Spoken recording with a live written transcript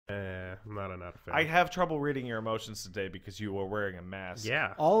I'm not a fan. I have trouble reading your emotions today because you were wearing a mask.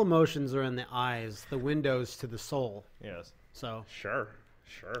 Yeah. All emotions are in the eyes, the windows to the soul. Yes. So Sure.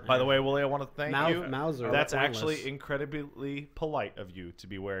 By the way, Willie, I want to thank you. Mauser, That's actually incredibly polite of you to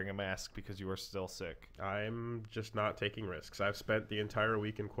be wearing a mask because you are still sick. I'm just not taking risks. I've spent the entire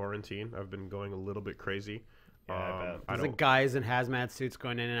week in quarantine. I've been going a little bit crazy. Yeah, There's like guys in hazmat suits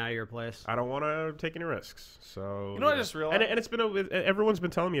going in and out of your place. I don't want to take any risks. So you know what I just realized? And it's been everyone's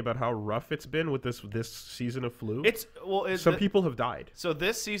been telling me about how rough it's been with this season of flu. Some people have died. So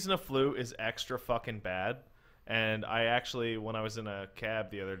this season of flu is extra fucking bad. And I actually, when I was in a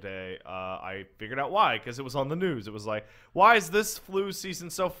cab the other day, I figured out why, because it was on the news. It was like, why is this flu season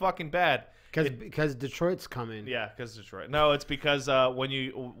so fucking bad? Because Detroit's coming. Yeah, because Detroit. No, it's because when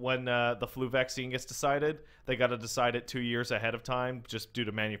the flu vaccine gets decided, they got to decide it 2 years ahead of time, just due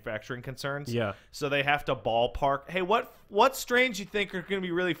to manufacturing concerns. Yeah. So they have to ballpark. Hey, what strains you think are going to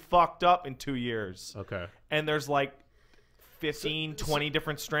be really fucked up in 2 years? Okay. And there's like 15, 20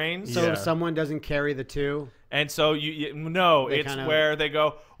 different strains. So if someone doesn't carry the two. And so it's where they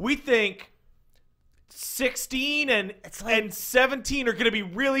go, we think 16 and 17 are going to be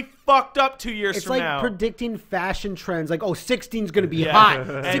really fucked up 2 years from now. It's like predicting fashion trends. Like, 16's going to be hot.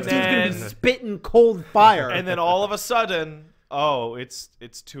 16's going to be spitting cold fire. And then all of a sudden,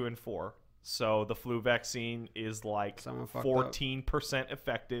 it's 2 and 4. So the flu vaccine is like 14%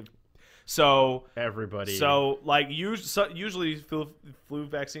 effective. So everybody. So like usually flu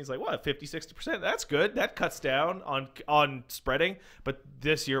vaccines like what 50-60%. That's good. That cuts down on spreading. But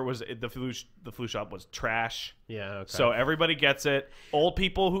this year the flu shot was trash. Yeah. Okay. So everybody gets it. Old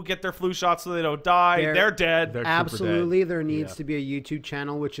people who get their flu shots so they don't die, they're dead. They're absolutely dead. There needs to be a YouTube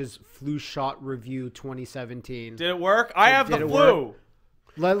channel which is Flu Shot Review 2017. Did it work? I have the flu. Work?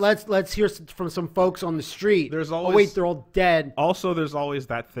 Let's hear from some folks on the street. There's always, wait, they're all dead. Also, there's always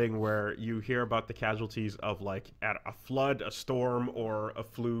that thing where you hear about the casualties of like at a flood, a storm, or a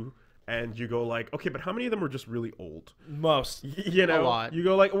flu, and you go like, okay, but how many of them were just really old? Most, you know, a lot. You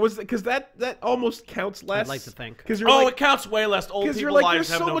go like, because that almost counts less. I'd like to think because it counts way less. Old people you're like, lives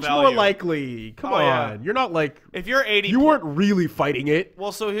you're have so no much value. more likely. Come on, yeah. You're not like if you're 80. You weren't really fighting it.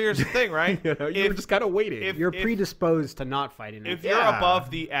 Well, so here's the thing, right? You were just kind of waiting. You're predisposed to not fighting it. If you're above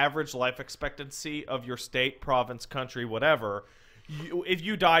the average life expectancy of your state, province, country, whatever. If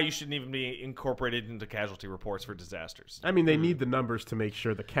you die, you shouldn't even be incorporated into casualty reports for disasters. I mean, they need the numbers to make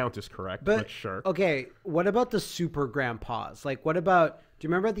sure the count is correct, but sure. Okay, what about the super grandpas? Like, what about, do you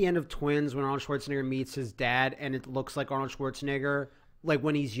remember at the end of Twins when Arnold Schwarzenegger meets his dad and it looks like Arnold Schwarzenegger? Like,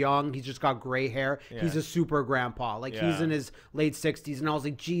 when he's young, he's just got gray hair. Yeah. He's a super grandpa. Like, he's in his late 60s, and I was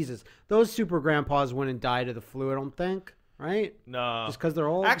like, Jesus, those super grandpas wouldn't die to the flu, I don't think. Right? No. Just because they're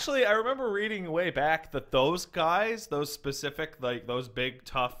old? Actually, I remember reading way back that those guys, those specific, like those big,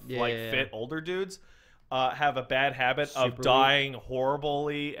 tough, fit older dudes, have a bad habit of dying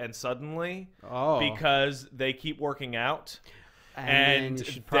horribly and suddenly because they keep working out. And you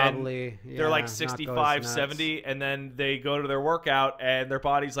should probably, they're like 65, 70, and then they go to their workout and their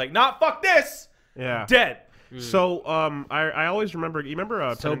body's like, nah, fuck this! Yeah. Dead. So I always remember. You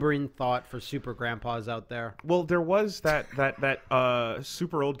remember sobering thought for super grandpas out there. Well, there was that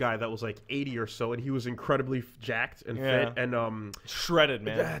super old guy that was like 80 or so, and he was incredibly jacked and fit and shredded,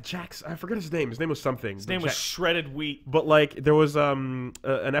 man. Jax, I forget his name. His name was something. His name was Shredded Wheat. But like there was an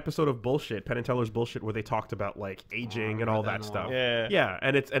episode of Bullshit, Penn and Teller's Bullshit, where they talked about like aging and all that stuff. Yeah,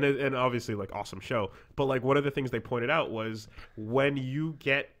 and obviously like awesome show. But like one of the things they pointed out was when you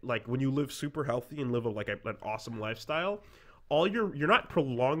live super healthy and live an awesome lifestyle, you're not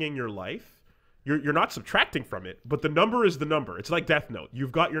prolonging your life. You're not subtracting from it, but the number is the number. It's like Death Note.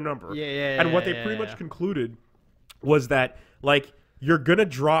 You've got your number. And what they pretty much concluded was that like you're gonna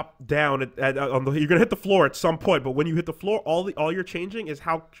drop down you're gonna hit the floor at some point, but when you hit the floor, all you're changing is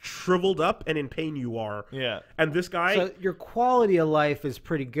how shriveled up and in pain you are. Yeah. And this guy, so your quality of life is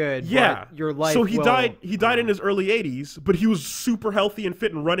pretty good. Yeah. But your life. So he died. He died in his early 80s, but he was super healthy and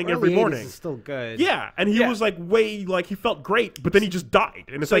fit and running every morning. Is still good. Yeah, and he was like he felt great, but then he just died,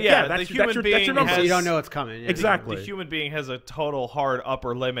 and it's that's your number. So you don't know it's coming. Exactly. The human being has a total hard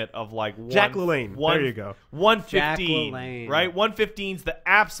upper limit of like Jack LaLanne. There you go. 115. Right. 115 is the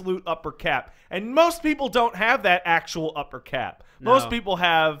absolute upper cap, and most people don't have that actual upper cap. Most people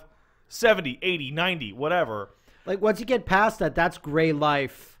have 70, 80, 90, whatever. Like once you get past that, that's gray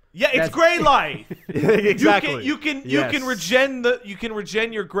life. Yeah, it's gray life. Exactly. You can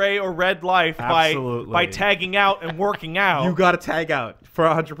regen your gray or red life by tagging out and working out. You got to tag out for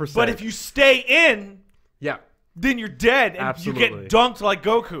 100%. But if you stay in, then you're dead, and Absolutely. you get dunked like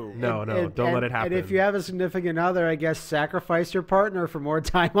Goku. No, don't let it happen. And if you have a significant other, I guess sacrifice your partner for more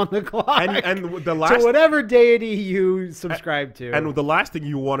time on the clock. And the last, to whatever deity you subscribe to. And the last thing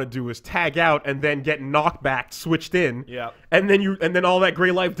you want to do is tag out and then get knocked back, switched in. Yeah. And then all that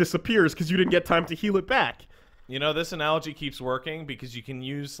gray life disappears because you didn't get time to heal it back. You know, this analogy keeps working because you can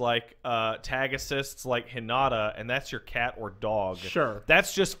use like tag assists like Hinata, and that's your cat or dog. Sure.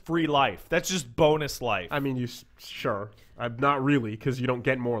 That's just free life. That's just bonus life. I mean, sure. Not really, because you don't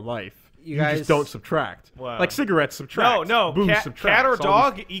get more life. You guys just don't subtract. Wow. Like cigarettes subtract. No. Booze subtracts. Cat or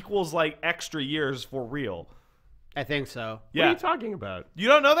dog equals like extra years for real. I think so. Yeah. What are you talking about? You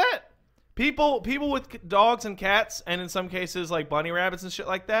don't know that? People with dogs and cats, and in some cases like bunny rabbits and shit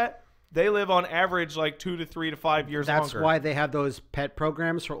like that, they live on average like 2 to 3 to 5 years longer. That's why they have those pet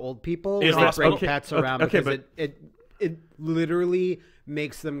programs for old people. Is They that- bring okay, pets around okay, because it literally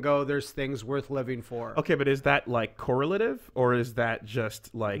makes them go, there's things worth living for. Okay, but is that like correlative, or is that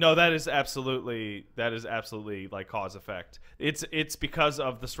just like... No, that is absolutely like cause effect. It's because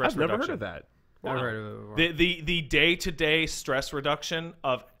of the stress I've never reduction. heard of that. Never heard of it before. The day-to-day stress reduction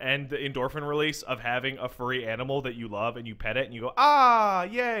and the endorphin release of having a furry animal that you love and you pet it and you go, ah,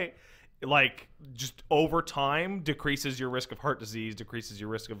 yay. Like, just over time decreases your risk of heart disease, decreases your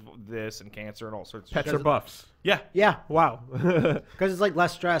risk of this and cancer and all sorts of Pets shit. are buffs. Yeah. Yeah, Wow. because it's like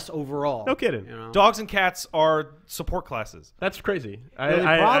less stress overall. No kidding. You know? Dogs and cats are support classes. That's crazy. The only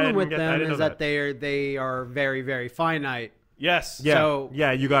problem with them is is that they are very, very finite. Yes. Yeah, So-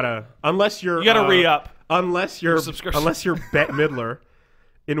 yeah, you gotta... Unless you're... You gotta re-up. Unless you're subscription. unless you're Bette Midler,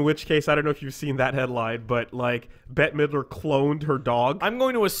 in which case I don't know if you've seen that headline, but like Bette Midler cloned her dog. I'm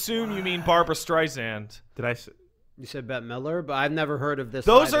going to assume you mean Barbara Streisand. Did I? You said Bette Miller, but I've never heard of this.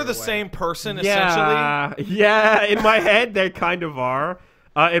 Those either are the way. same person, essentially. Yeah. In my head, they kind of are.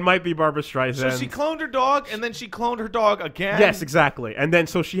 It might be Barbara Streisand. So she cloned her dog, and then she cloned her dog again. Yes, exactly. And then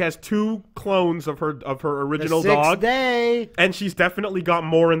so she has 2 clones of her original The sixth dog, day. and she's definitely got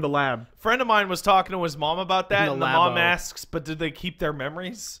more in the lab. Friend of mine was talking to his mom about that, In and the the mom labo. asks, "But did they keep their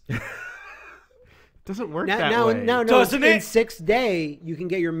memories?" Doesn't work No, that no, way. no. Doesn't in it? sixth day, you can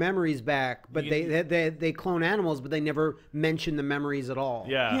get your memories back, but You they clone animals, but they never mention the memories at all.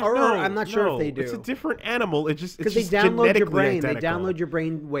 Yeah. Or No, I'm not sure no, if they do. It's a different animal. Because they download your brain. They download your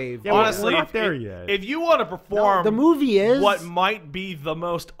brain wave. Yeah, well, Honestly, we're not there yet. if you want to perform the movie is what might be the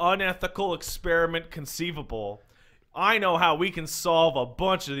most unethical experiment conceivable, I know how we can solve a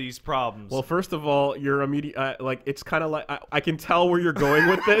bunch of these problems. Well, first of all, you're immediate. Like it's kind of like I can tell where you're going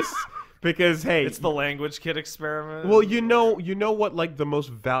with this because hey, it's the language kit experiment. well, you know what like the most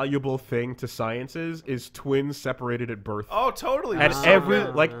valuable thing to science is twins separated at birth. Oh, totally. And That's so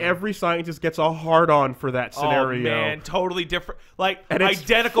good. every scientist gets a hard on for that scenario. Oh, man, totally different. Like, And it's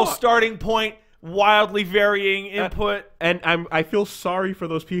identical fucked. starting point, wildly varying input. And I feel sorry for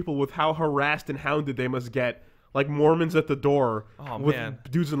those people with how harassed and hounded they must get. Like Mormons at the door with man.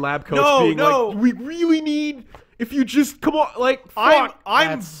 dudes in lab coats No, being no. like, we really need, if you just, come on, like, I'm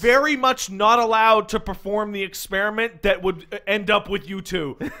fuck. very much not allowed to perform the experiment that would end up with you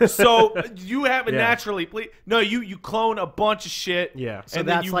two. So you have it Yeah. naturally. Please, no, you clone a bunch of shit. Yeah. So and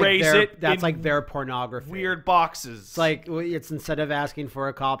then that's you like raise their, it. That's in like their pornography. weird boxes. It's like it's instead of asking for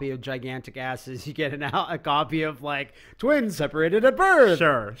a copy of Gigantic Asses, you get a copy of like twins separated at birth.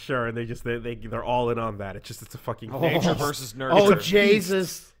 Sure. And they're all in on that. It's a fucking nature versus nurture. Oh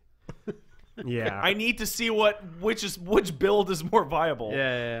Jesus! Yeah. I need to see which build is more viable.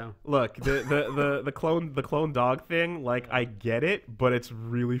 Yeah. Look, the clone dog thing, like I get it, but it's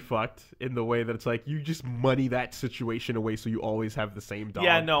really fucked in the way that it's like you just money that situation away so you always have the same dog.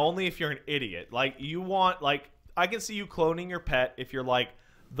 Yeah, no, only if you're an idiot. Like you want, like I can see you cloning your pet if you're like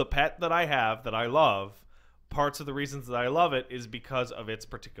the pet that I have that I love. Parts of the reasons that I love it is because of its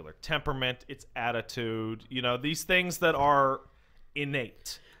particular temperament, its attitude. You know, these things that are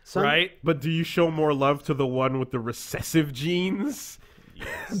innate, right? But do you show more love to the one with the recessive genes?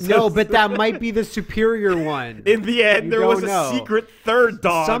 No, but that might be the superior one. In the end, You there was a don't know. secret third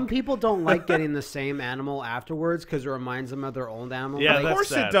dog. Some people don't like getting the same animal afterwards because it reminds them of their old animal. Yeah, of that's course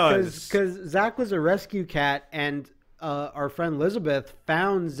sad. it does. Because Zach was a rescue cat, and our friend Elizabeth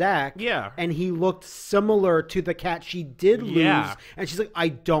found Zach. Yeah. And he looked similar to the cat she did lose. Yeah. And she's like, I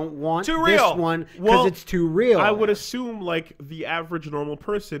don't want Too this real. one because Well, it's too real. I would assume, like, the average normal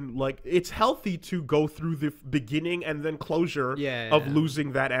person, like, it's healthy to go through the beginning and then closure of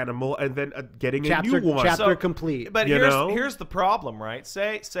losing that animal and then getting a new one. Chapter complete. But You know? here's the problem, right?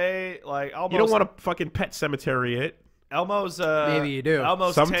 Say like almost You don't want to fucking pet cemetery it. Elmo's maybe you do.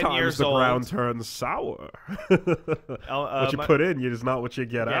 Elmo's Sometimes 10 years the old. ground turns sour. What you put in is not what you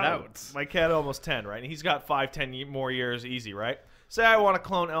get out. My cat almost 10, right? And he's got 5-10 more years easy, right? Say I want to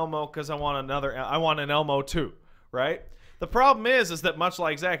clone Elmo because I want an Elmo too, right? The problem is that much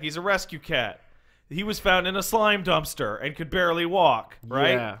like Zach, he's a rescue cat. He was found in a slime dumpster and could barely walk,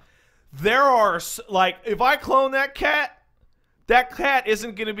 right? Yeah. There are, like, if I clone that cat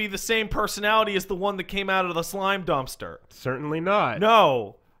isn't going to be the same personality as the one that came out of the slime dumpster. Certainly not.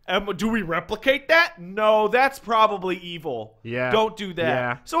 No. Do we replicate that? No, that's probably evil. Yeah. Don't do that.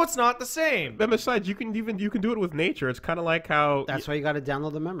 Yeah. So it's not the same. And besides, you can do it with nature. It's kind of like how. That's why you got to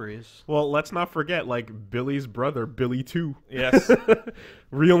download the memories. Well, let's not forget, like Billy's brother, Billy 2. Yes.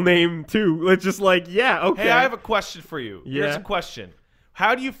 Real name 2. It's just like, yeah, okay. Hey, I have a question for you. Yeah. Here's a question.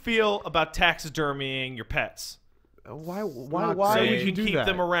 How do you feel about taxidermying your pets? Why so would you you can do keep that?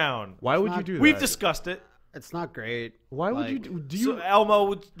 them around. Why would you do that? We've discussed it. It's not great. Why would Like, you do you? So Elmo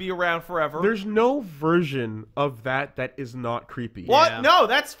would be around forever. There's no version of that is not creepy. What? Yeah. No,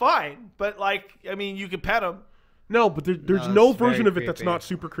 that's fine. But, like, I mean, you can pet them. No, but there's No, no it's very version of it that's creepy. not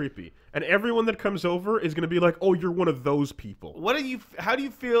super creepy. And everyone that comes over is going to be like, "Oh, you're one of those people." How do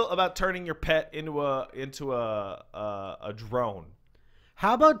you feel about turning your pet into a drone?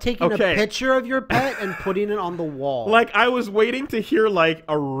 How about taking Okay. a picture of your pet and putting it on the wall? Like, I was waiting to hear, like,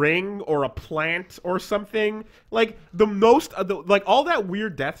 a ring or a plant or something. Like, like, all that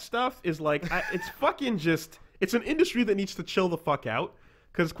weird death stuff is, like, it's fucking just... It's an industry that needs to chill the fuck out.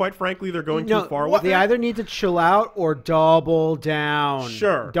 Because, quite frankly, they're going too far with They it. either need to chill out or double down.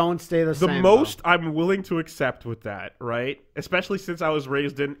 Sure. Don't stay the same. The most I'm willing to accept with that, right? Especially since I was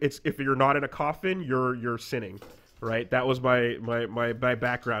raised in... if you're not in a coffin, you're sinning. Right, that was my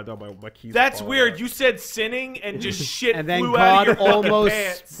background on my keys. That's weird. You said sinning and just shit And then flew out of God your fucking almost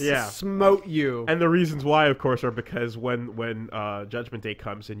pants. Yeah. smote you. And the reasons why, of course, are because when Judgment Day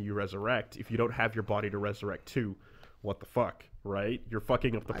comes and you resurrect, if you don't have your body to resurrect too, what the fuck, right? You're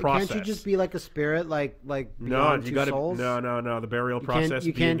fucking up the process. Can't you just be like a spirit, like no? beyond You two gotta souls? no. The burial process.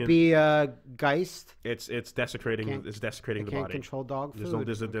 You can't be a Geist. It's desecrating. It's desecrating the Can't body. control dog food.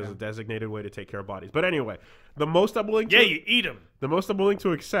 There's a designated way to take care of bodies. But anyway, the most I'm willing to Yeah, you eat them. the most I'm willing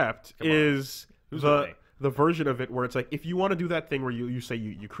to accept is the version of it where it's like, if you want to do that thing where you say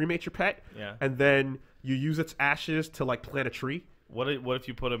you cremate your pet, Yeah. and then you use its ashes to like plant a tree. What if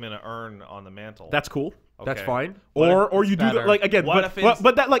you put them in an urn on the mantle? That's cool. That's Okay. fine. What Or if you it's do that better? like again. What if it's-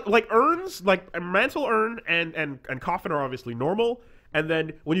 But that like urns, like a mantle urn and coffin are obviously normal. And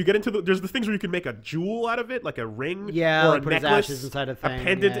then when you get into there's the things where you can make a jewel out of it, like a ring, Yeah, or like a put his necklace, ashes inside a a thing.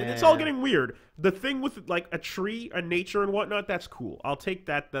 pendant. Yeah, It's yeah, all yeah. getting weird. The thing with like a tree, a nature, and whatnot, that's cool. I'll take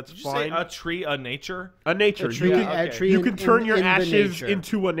that. That's Did you fine. say a tree, a nature? A nature. A tree, you Yeah, can, okay. a tree you in- can turn in- your in the ashes nature.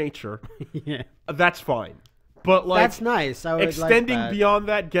 into a nature. Yeah. That's fine. But like That's nice. I would extending like that. beyond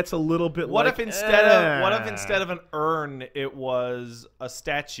that gets a little bit. What like, if instead of an urn, it was a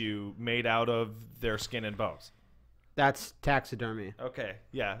statue made out of their skin and bones? That's taxidermy. Okay,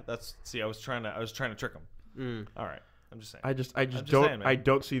 yeah, I was trying to trick them. All right, I'm just saying. I just just don't saying, man. I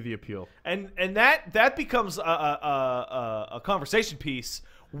don't see the appeal. And that becomes a conversation piece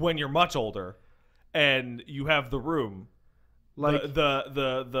when you're much older, and you have the room, Like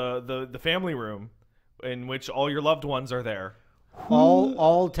the family room, in which all your loved ones are there.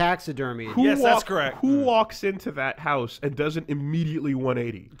 All taxidermy. Yes, that's correct. Who walks into that house and doesn't immediately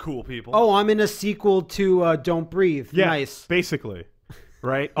 180? Cool people. Oh, I'm in a sequel to Don't Breathe. Yeah, Nice. basically.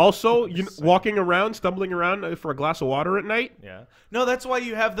 Right. Also, walking around, stumbling around for a glass of water at night. Yeah. No, that's why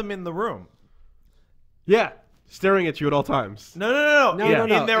you have them in the room. Yeah, staring at you at all times. No. No,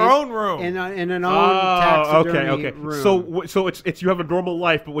 In their own room. In an own Oh, taxidermy okay. room. So it's you have a normal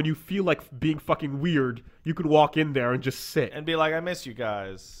life, but when you feel like being fucking weird, you could walk in there and just sit. and be like, I miss you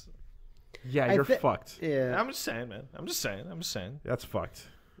guys. Yeah, you're fucked. Yeah. I'm just saying, man. I'm just saying. That's fucked.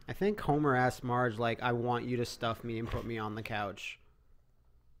 I think Homer asked Marge, like, I want you to stuff me and put me on the couch.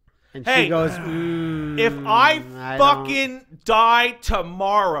 And Hey, she goes, If I don't- fucking die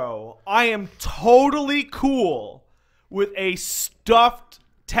tomorrow, I am totally cool with a stuffed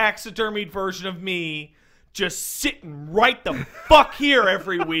taxidermied version of me just sitting right the fuck here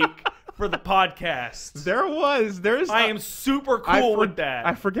every week for the podcast. I am super cool with that.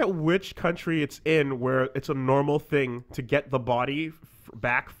 I forget which country it's in where it's a normal thing to get the body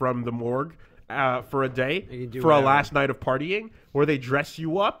back from the morgue for a day You can do for whatever. a last night of partying, where they dress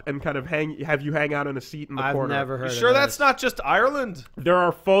you up and kind of have you hang out in a seat in the I've corner. never heard You of sure this. that's not just Ireland? There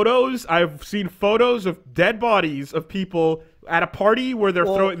are photos. I've seen photos of dead bodies of people at a party where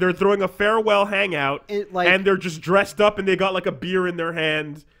they're throwing a farewell hangout, It, like- and they're just dressed up and they got like a beer in their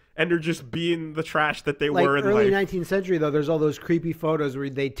hand. and they're just being the trash that they like were in early life. 19th century, though, there's all those creepy photos where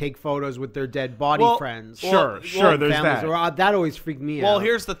they take photos with their dead body friends. Sure, there's that. That always freaked me out. Well,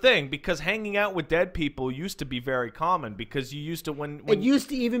 here's the thing, because hanging out with dead people used to be very common, because you used to when it used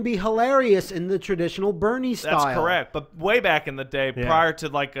to even be hilarious in the traditional Bernie style. That's correct. But way back in the day, prior to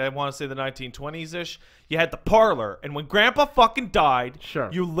like I want to say the 1920s ish, you had the parlor, and when Grandpa fucking died,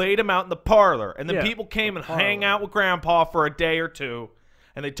 you laid him out in the parlor, and then people came and hang out with Grandpa for a day or two,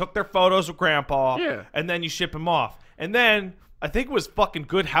 and they took their photos with Grandpa, and then you ship him off. And then I think it was fucking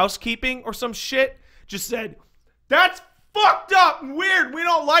Good Housekeeping or some shit just said, "That's fucked up and weird. We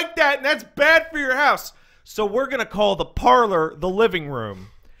don't like that, and that's bad for your house. So we're gonna call the parlor the living room,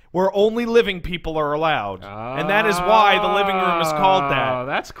 where only living people are allowed." And that is why the living room is called that. Oh,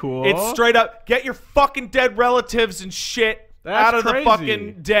 that's cool. It's straight up, get your fucking dead relatives and shit out of the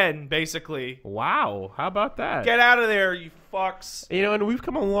fucking den, basically. Wow, how about that? Get out of there, you fucks. You know, and we've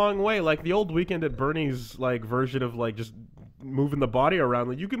come a long way. Like, the old Weekend at Bernie's, like, version of, like, just moving the body around.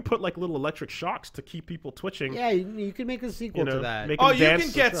 Like, you can put, like, little electric shocks to keep people twitching. Yeah, you can make a sequel to that. Oh, you can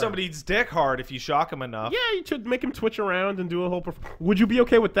get somebody's dick hard if you shock him enough. Yeah, you should make him twitch around and do a whole... Would you be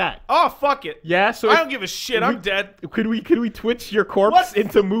okay with that? Oh, fuck it. Yeah, so... I don't give a shit. I'm dead. Could we twitch your corpse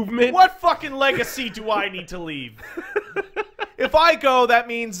into movement? What fucking legacy do I need to leave? If I go, that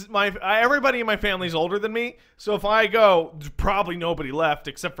means everybody in my family's older than me. So if I go, there's probably nobody left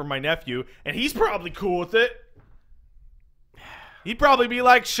except for my nephew, and he's probably cool with it. He'd probably be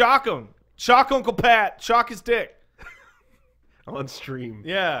like, shock him. Shock Uncle Pat. Shock his dick. On stream.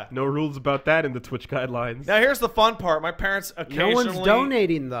 Yeah. No rules about that in the Twitch guidelines. Now, here's the fun part. My parents occasionally... No one's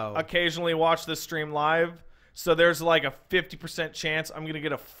donating, though. Occasionally watch this stream live. So there's like a 50% chance I'm going to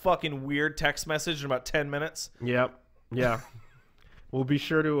get a fucking weird text message in about 10 minutes. Yep. Yeah. We'll be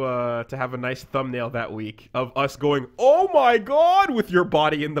sure to have a nice thumbnail that week of us going, "Oh my God," with your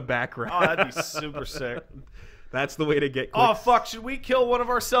body in the background. Oh, that'd be super sick. That's the way to get clicks. Oh, fuck. Should we kill one of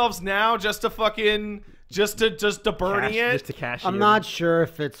ourselves now just to fucking... Just to Bernie it? Just to cash I'm not sure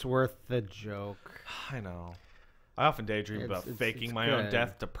if it's worth the joke. I know. I often daydream about faking my own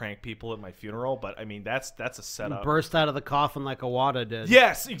death to prank people at my funeral, but I mean that's a setup. You burst out of the coffin like Awada did.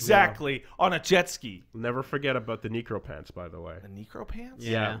 Yes, exactly. On a jet ski. Never forget about the necro pants, by the way. The necro pants?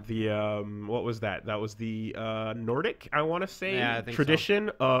 Yeah. The what was that? That was the Nordic, I want to say, I think tradition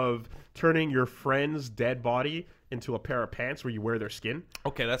of turning your friend's dead body into a pair of pants where you wear their skin.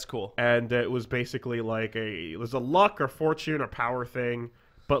 Okay, that's cool. And it was basically like it was a luck or fortune or power thing.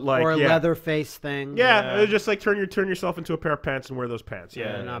 But like, or a leather face thing. Yeah, it was just like turn yourself into a pair of pants and wear those pants.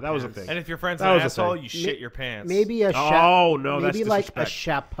 Yeah, that was a thing. And if your friend's an asshole, you shit your pants. Maybe a maybe like a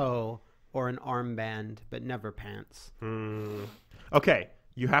chapeau or an armband, but never pants. Okay,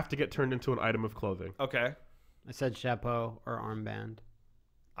 you have to get turned into an item of clothing. Okay. I said chapeau or armband.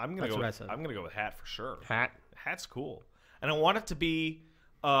 I'm gonna go with hat for sure. Hat's cool, and I want it to be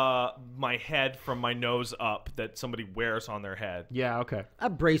my head from my nose up that somebody wears on their head. Yeah, okay. A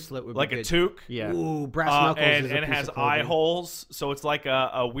bracelet would like be a toque. Yeah. Ooh, brass knuckles. And it has eye holes, so it's like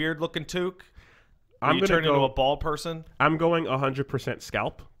a weird looking toque. I'm gonna turn into a bald person. I'm going 100%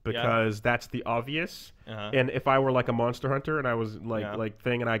 scalp because that's the obvious. And if I were like a monster hunter and I was like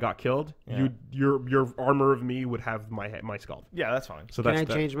thing and I got killed, your armor of me would have my scalp. Yeah, that's fine. So can I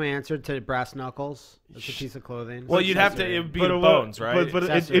change my answer to brass knuckles? It's a piece of clothing. Well, you'd have to. It would be bones, right? But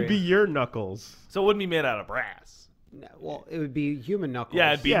it'd be your knuckles. So it wouldn't be made out of brass. No, well, it would be human knuckles.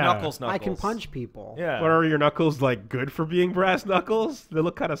 Yeah, it'd be knuckles. I can punch people. Yeah. What, are your knuckles like good for being brass knuckles? They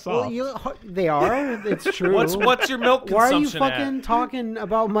look kind of soft. Well, they are. It's true. What's your milk consumption? Why are you fucking talking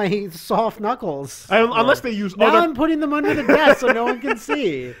about my soft knuckles? Unless they use now I'm putting them under the desk so no one can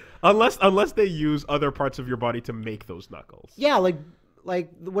see. Unless they use other parts of your body to make those knuckles. Yeah,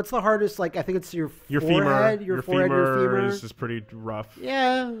 like what's the hardest? Like I think it's your forehead, femur. Your femur is pretty rough.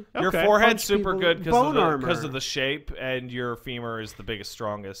 Yeah, your forehead's super good because of the shape, and your femur is the biggest,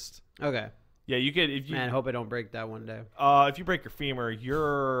 strongest. Okay. Yeah, you could. If you, man, I hope I don't break that one day. If you break your femur,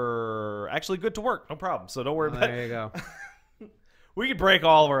 you're actually good to work. No problem. So don't worry about it. There you go. We could break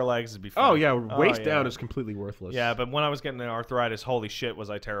all of our legs. It'd be fun. Oh yeah, waist down is completely worthless. Yeah, but when I was getting an arthritis, holy shit, was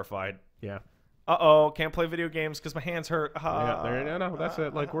I terrified. Yeah. Can't play video games because my hands hurt. No, that's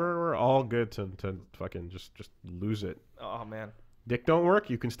it. Like we're all good to fucking just lose it. Oh man, dick don't work.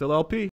 You can still LP.